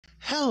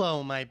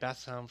Hello, my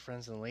best home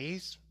friends and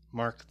ladies.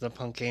 Mark the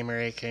Punk Gamer,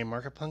 a.k.a.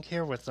 Mark Punk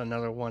here with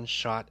another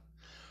one-shot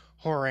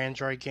horror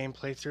Android game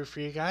playthrough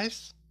for you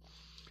guys.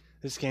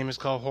 This game is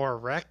called Horror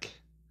Wreck.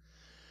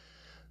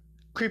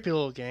 Creepy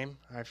little game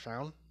I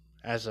found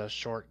as a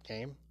short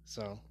game.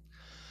 So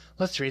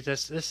let's read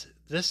this.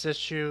 This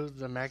issue,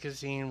 the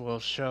magazine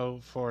will show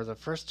for the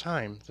first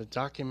time the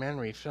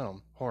documentary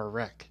film Horror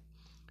Wreck,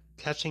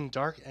 catching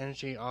dark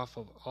energy off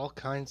of all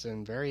kinds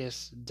in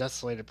various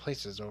desolated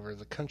places over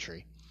the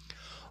country.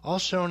 All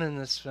shown in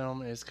this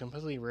film is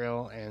completely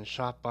real and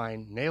shot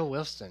by Neil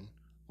Wilson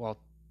while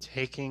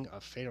taking a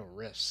fatal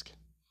risk.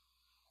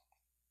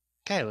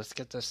 Okay, let's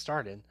get this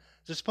started.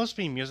 There's supposed to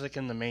be music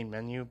in the main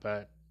menu,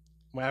 but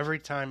every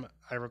time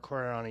I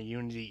record it on a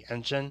Unity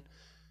engine,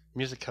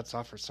 music cuts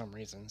off for some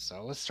reason.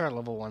 So let's start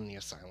level 1 in the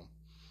asylum.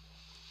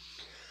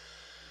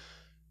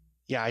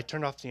 Yeah, I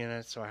turned off the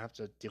internet, so I have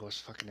to deal with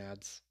fucking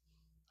ads.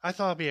 I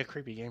thought it'd be a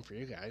creepy game for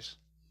you guys.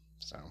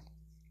 So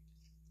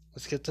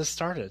let's get this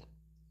started.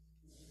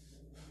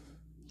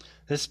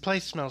 This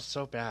place smells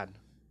so bad.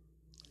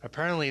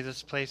 Apparently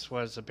this place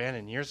was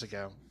abandoned years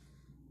ago.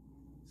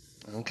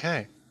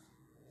 Okay.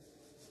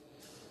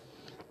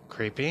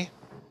 Creepy.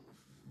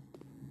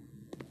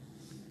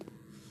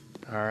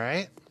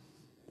 Alright.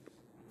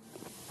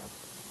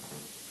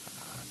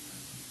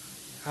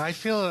 I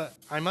feel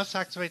I must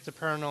activate the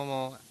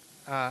paranormal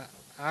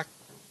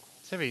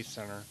activity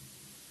center.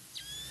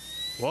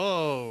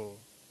 Whoa.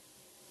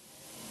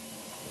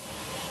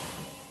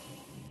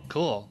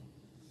 Cool.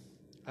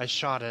 I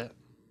shot it.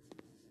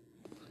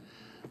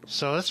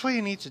 So that's what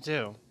you need to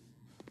do.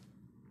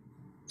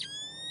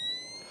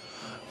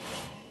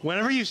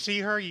 Whenever you see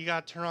her, you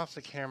gotta turn off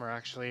the camera,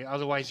 actually.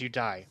 Otherwise, you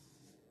die.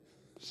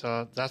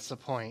 So that's the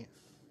point.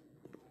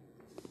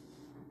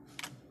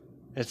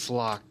 It's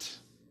locked.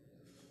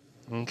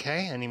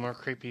 Okay, any more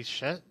creepy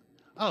shit?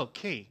 Oh,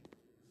 key.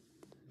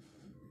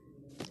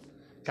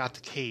 Got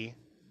the key.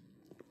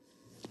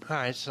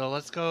 Alright, so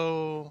let's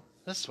go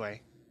this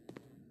way.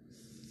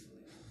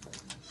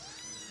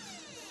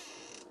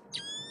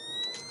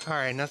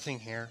 Alright, nothing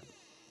here.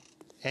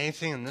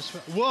 Anything in this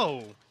way?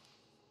 Whoa!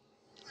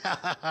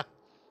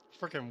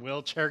 Freaking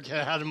wheelchair,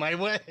 get out of my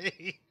way!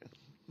 Get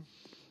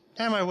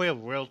out of my way,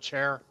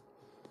 wheelchair.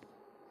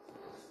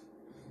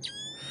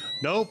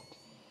 Nope.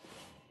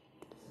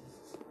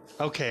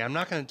 Okay, I'm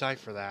not gonna die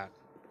for that.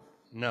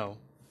 No.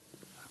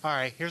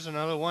 Alright, here's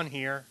another one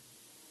here.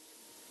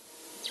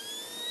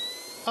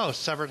 Oh,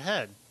 severed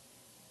head.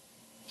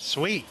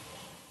 Sweet.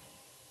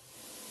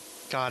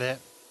 Got it.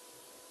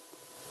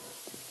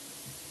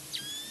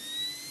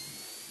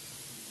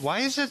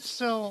 Why is it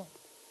still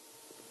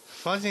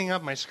fuzzying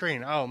up my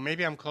screen? Oh,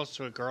 maybe I'm close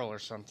to a girl or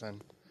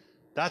something.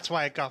 That's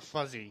why it got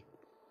fuzzy.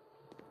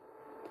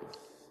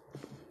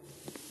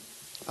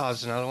 Oh,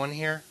 there's another one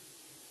here.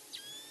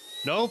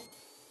 Nope.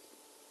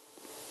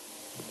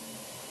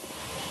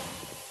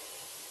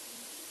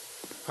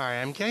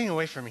 Alright, I'm getting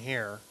away from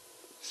here.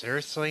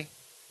 Seriously?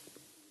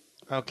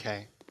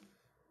 Okay.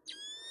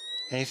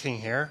 Anything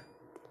here?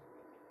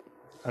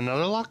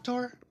 Another locked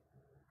door?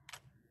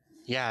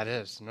 Yeah, it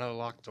is. Another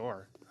locked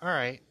door.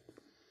 Alright.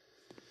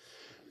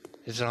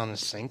 Is it on the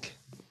sink?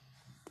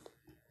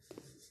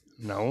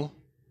 No.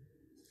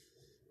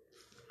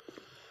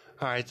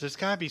 Alright, there's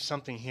gotta be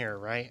something here,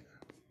 right?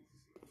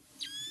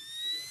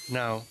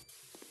 No.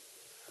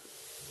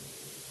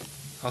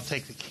 I'll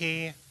take the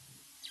key.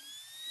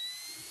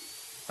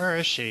 Where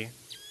is she?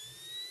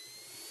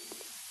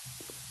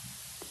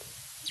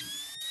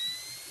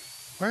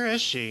 Where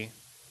is she?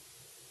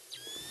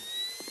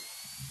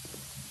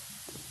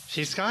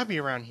 She's gotta be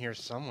around here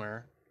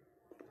somewhere.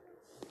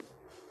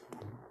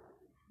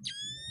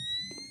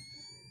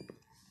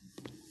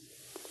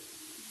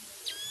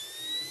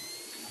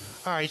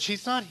 Alright,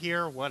 she's not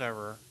here,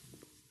 whatever.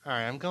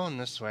 Alright, I'm going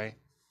this way.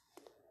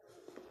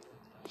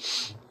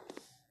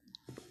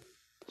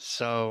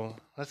 So,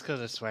 let's go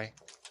this way.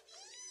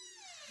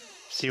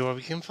 See what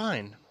we can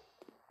find.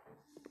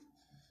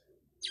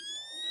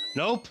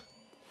 Nope!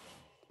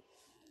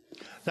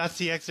 That's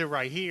the exit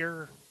right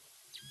here.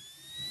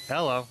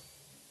 Hello.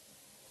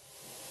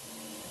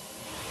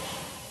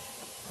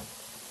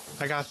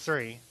 I got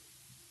 3.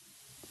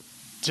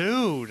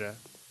 Dude!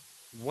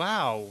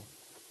 Wow.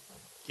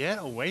 Get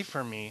away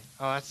from me.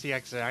 Oh, that's the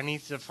exit. I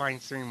need to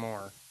find 3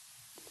 more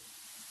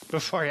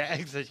before I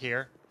exit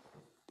here.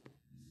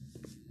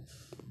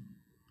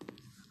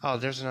 Oh,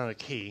 there's another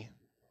key.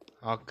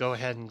 I'll go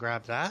ahead and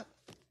grab that.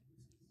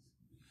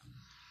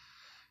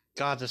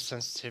 God, the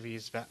sensitivity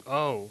is bad.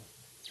 Oh.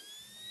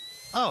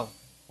 Oh,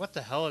 what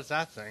the hell is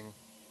that thing?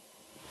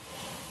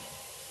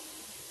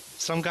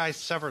 Some guy's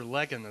severed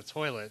leg in the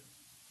toilet.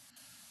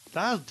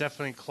 That'll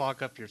definitely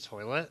clog up your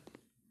toilet.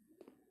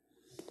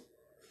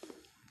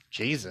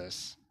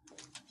 Jesus.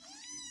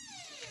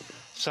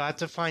 So I have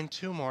to find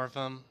 2 more of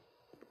them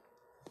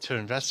to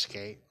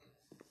investigate.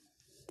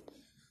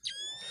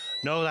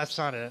 No, that's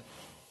not it.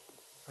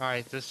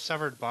 Alright, this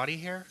severed body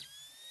here?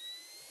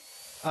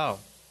 Oh.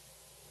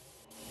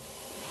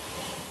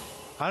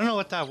 I don't know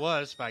what that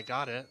was, but I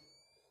got it.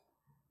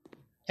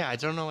 Yeah, I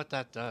don't know what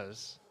that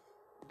does.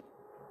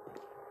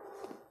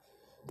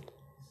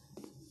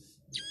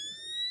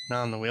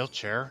 Not on the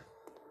wheelchair.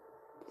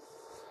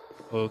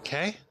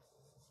 Okay.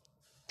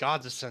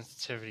 God, the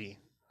sensitivity.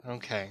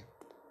 Okay.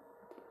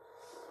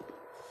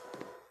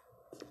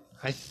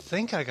 I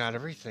think I got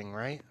everything,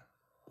 right?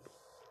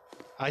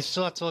 I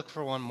still have to look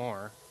for one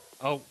more.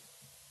 Oh.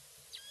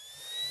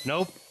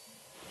 Nope.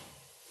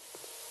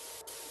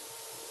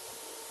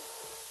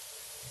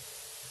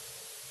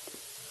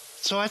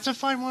 So I have to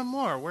find one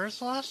more. Where's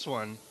the last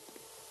one?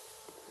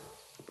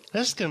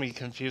 This is gonna be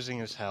confusing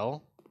as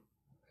hell.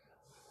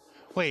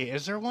 Wait,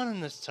 is there one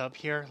in this tub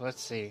here?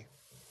 Let's see.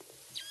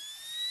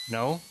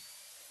 No?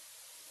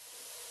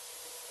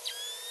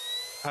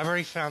 I've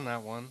already found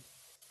that one.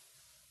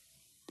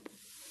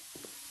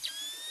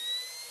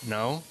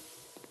 No?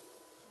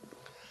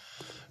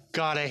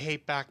 God, I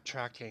hate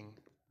backtracking.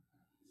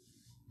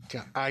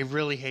 God, I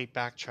really hate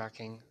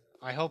backtracking.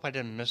 I hope I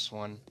didn't miss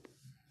one.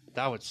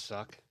 That would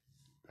suck.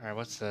 Alright,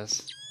 what's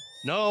this?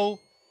 No!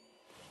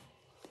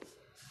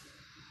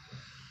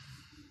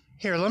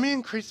 Here, let me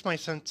increase my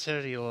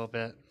sensitivity a little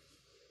bit.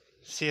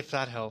 See if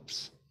that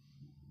helps.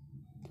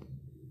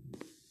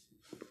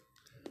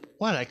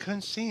 What? I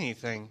couldn't see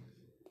anything.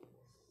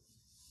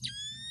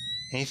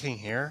 Anything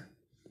here?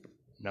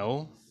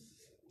 No?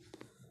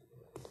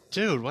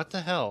 Dude, what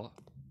the hell?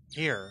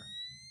 Here.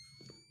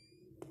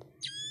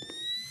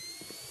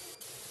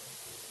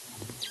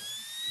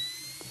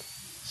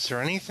 Is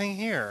there anything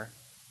here?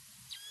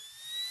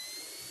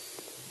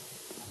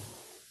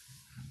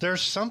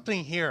 There's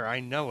something here, I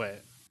know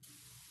it.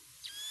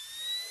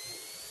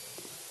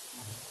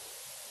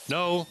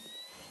 No!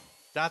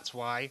 That's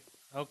why.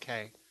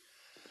 Okay.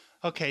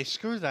 Okay,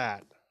 screw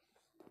that.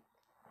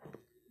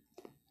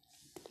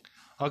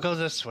 I'll go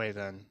this way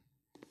then.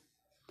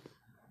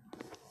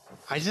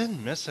 I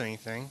didn't miss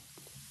anything.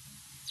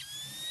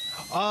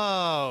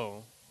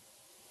 Oh!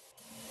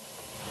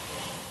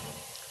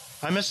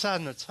 I missed that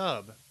in the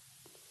tub.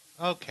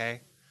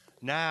 Okay.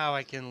 Now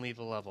I can leave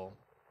a level.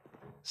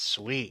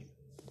 Sweet.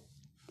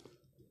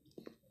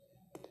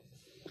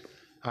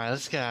 Alright,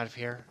 let's get out of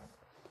here.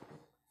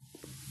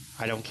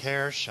 I don't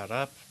care. Shut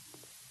up.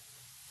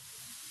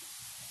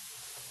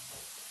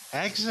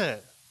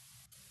 Exit.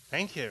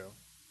 Thank you.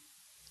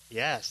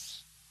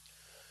 Yes.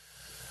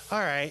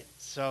 Alright,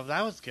 so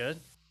that was good.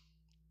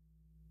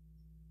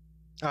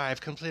 Alright,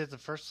 I've completed the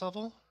first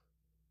level.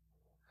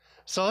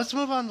 So let's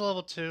move on to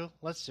level 2.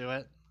 Let's do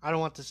it. I don't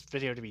want this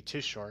video to be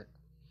too short.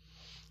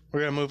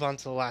 We're going to move on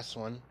to the last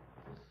one.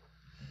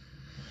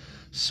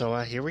 So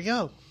here we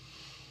go.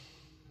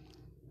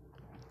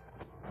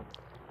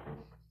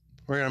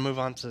 We're going to move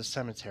on to the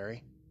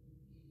cemetery.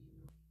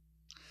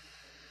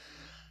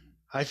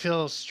 I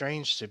feel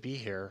strange to be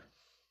here.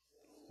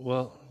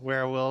 Well,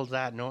 where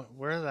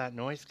that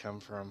noise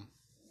come from?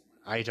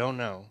 I don't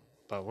know,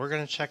 but we're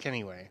going to check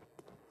anyway.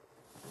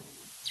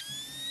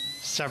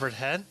 Severed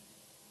head?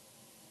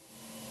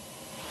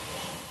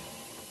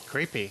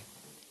 Creepy.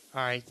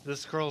 Alright,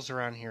 this girl's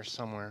around here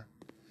somewhere.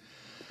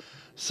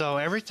 So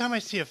every time I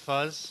see a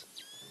fuzz,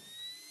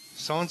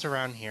 someone's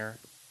around here.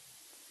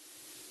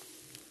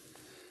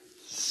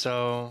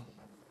 So,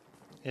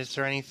 is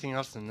there anything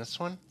else in this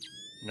one?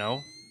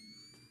 No.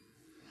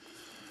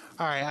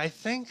 Alright, I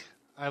think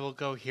I will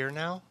go here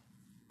now,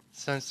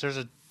 since there's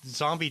a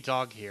zombie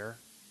dog here.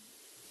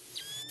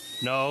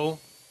 No.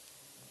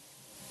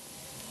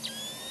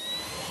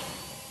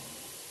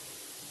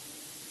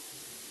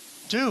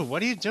 Dude,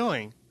 what are you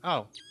doing?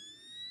 Oh.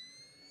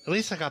 At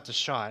least I got the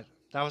shot.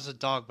 That was a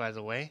dog, by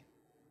the way.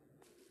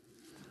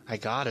 I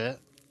got it.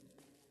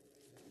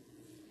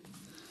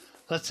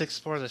 Let's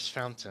explore this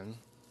fountain.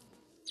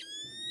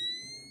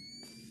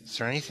 Is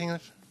there anything?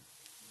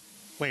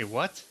 Wait,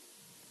 what?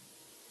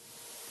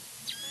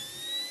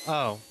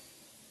 Oh.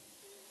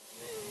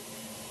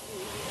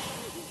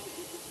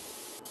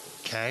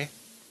 Okay.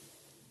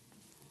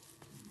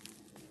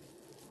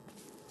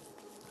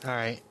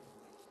 Alright.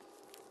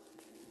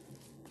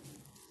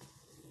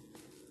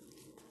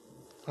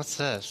 What's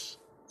this?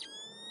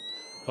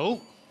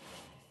 Oh.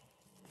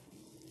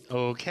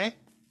 Okay.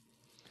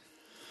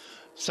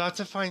 So I have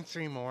to find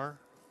 3 more.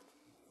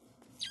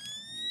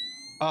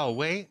 Oh,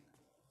 wait.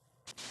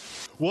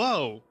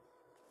 Whoa!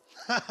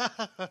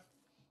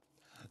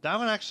 That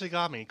one actually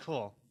got me.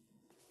 Cool.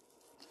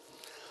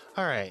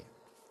 Alright.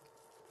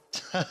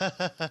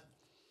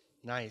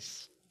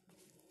 Nice.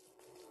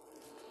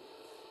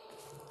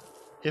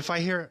 If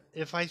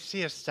I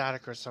see a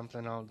static or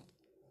something, I'll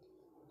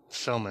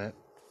film it.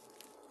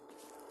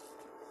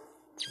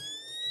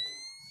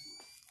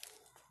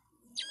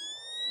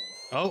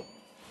 Oh.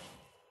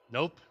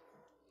 Nope.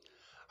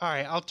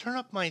 Alright, I'll turn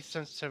up my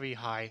sensitivity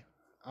high.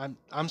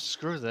 I'm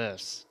screw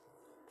this.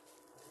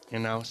 You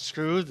know,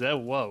 screw the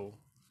whoa.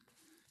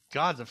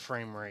 God, the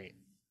frame rate.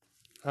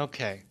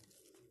 Okay.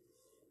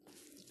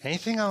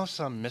 Anything else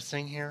I'm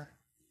missing here?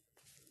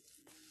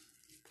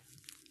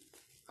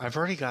 I've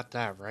already got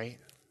that, right?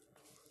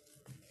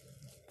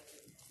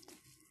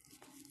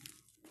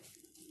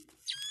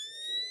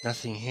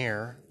 Nothing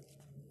here.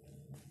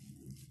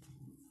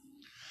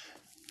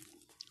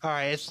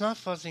 Alright, it's not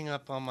fuzzing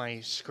up on my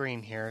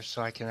screen here,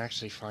 so I can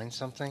actually find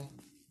something.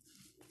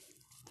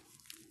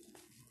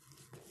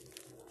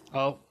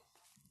 Oh.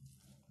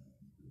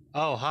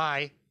 Oh,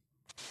 hi.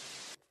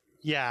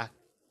 Yeah.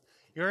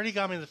 You already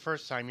got me the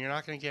first time. You're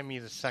not going to get me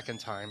the second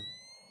time.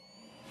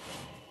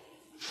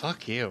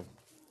 Fuck you.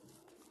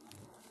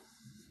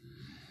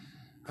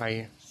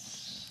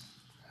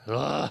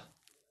 Ugh.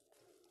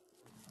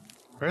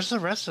 Where's the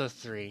rest of the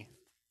three?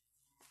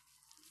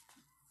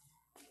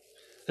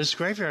 This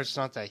graveyard's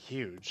not that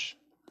huge.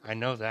 I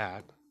know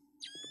that.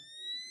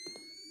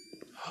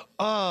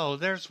 Oh,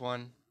 there's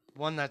one.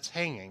 One that's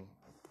hanging.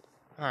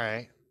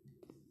 Alright.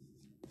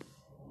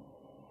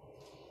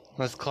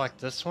 Let's collect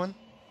this one.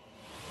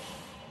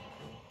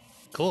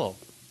 Cool.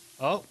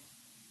 Oh.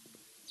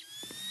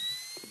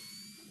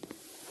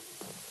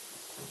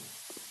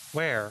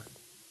 Where?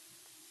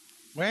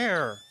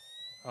 Where?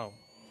 Oh.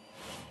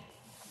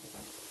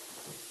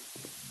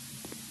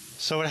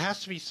 So it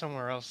has to be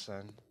somewhere else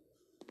then.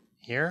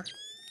 Here?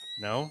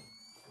 No?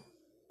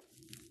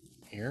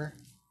 Here?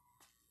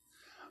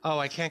 Oh,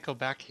 I can't go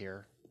back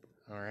here.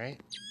 Alright.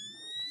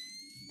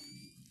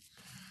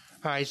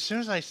 Alright, as soon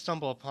as I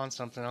stumble upon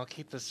something, I'll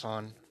keep this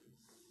on.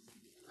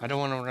 I don't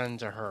want to run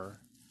into her.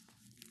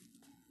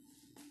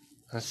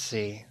 Let's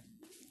see.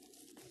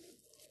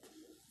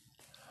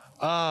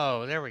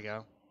 Oh, there we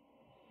go.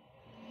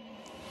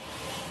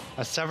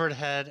 A severed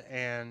head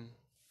and...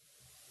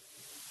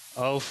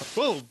 Oh,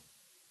 whoa!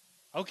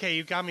 Okay,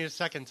 you got me the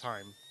second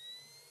time.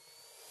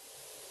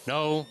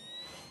 No.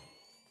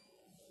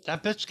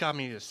 That bitch got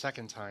me the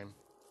second time.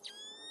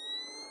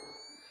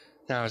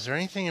 Now, is there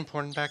anything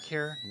important back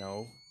here?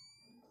 No.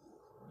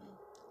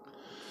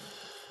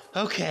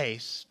 Okay,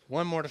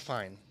 one more to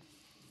find.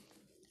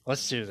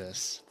 Let's do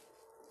this.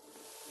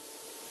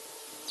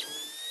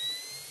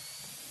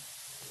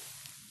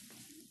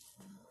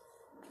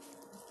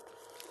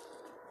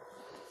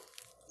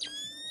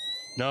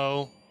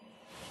 No.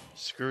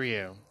 Screw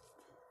you.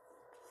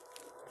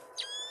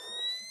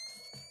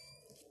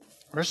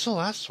 Where's the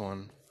last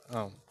one?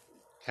 Oh.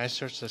 Can I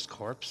search this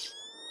corpse?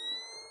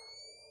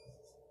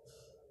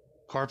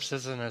 Corpse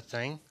isn't a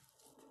thing?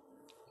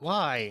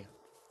 Why?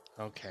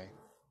 Okay.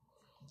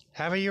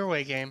 Have it your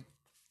way, game.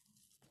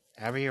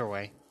 Have it your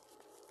way.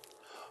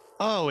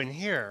 Oh, in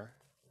here.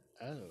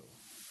 Oh.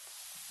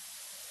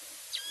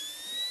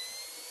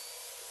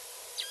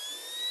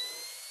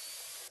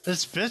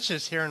 This bitch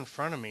is here in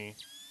front of me.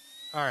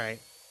 Alright.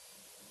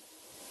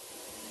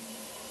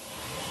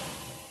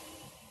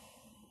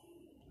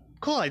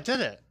 Cool, I did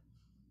it.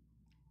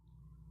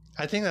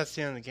 I think that's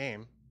the end of the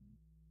game.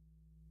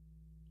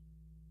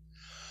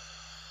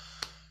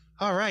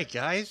 Alright,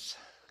 guys.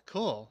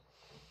 Cool.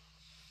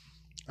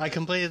 I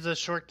completed the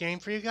short game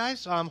for you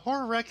guys.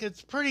 Horror Wreck,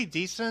 it's pretty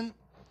decent.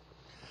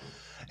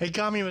 It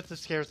got me with the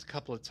scares a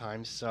couple of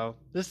times, so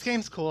this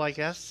game's cool, I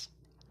guess.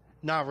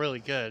 Not really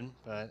good,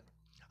 but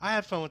I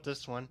had fun with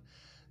this one.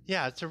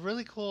 Yeah, it's a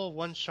really cool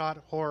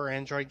one-shot horror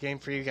Android game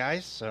for you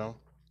guys, so...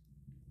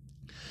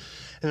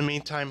 In the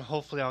meantime,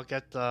 hopefully I'll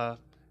get the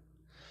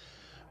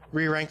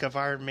re-rank of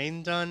Iron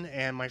Maiden done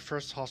and my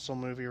first Hostel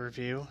movie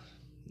review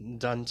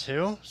done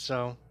too,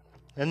 so...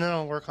 And then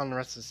I'll work on the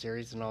rest of the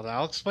series and all that.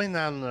 I'll explain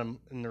that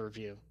in the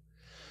review.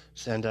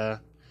 And, I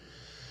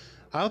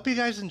hope you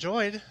guys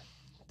enjoyed.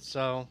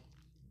 So,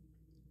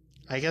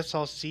 I guess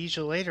I'll see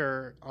you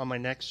later on my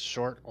next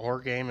short horror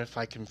game if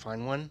I can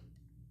find one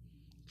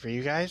for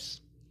you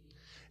guys.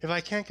 If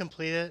I can't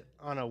complete it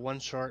on a one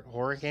short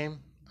horror game,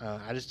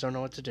 I just don't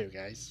know what to do,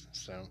 guys.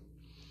 So,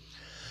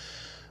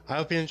 I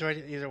hope you enjoyed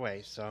it either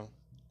way. So,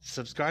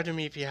 subscribe to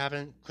me if you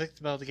haven't. Click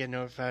the bell to get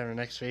notified of the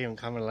next video and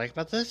comment a like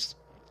about this.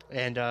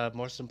 And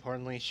most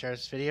importantly, share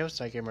this video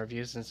so I get more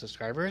views and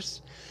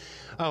subscribers.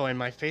 Oh, and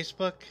my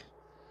Facebook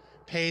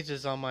page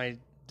is on my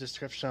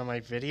description on my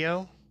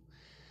video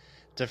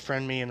to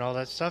friend me and all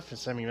that stuff and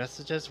send me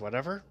messages,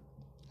 whatever.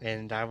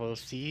 And I will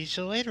see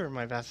you later,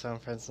 my best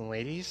friends and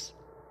ladies.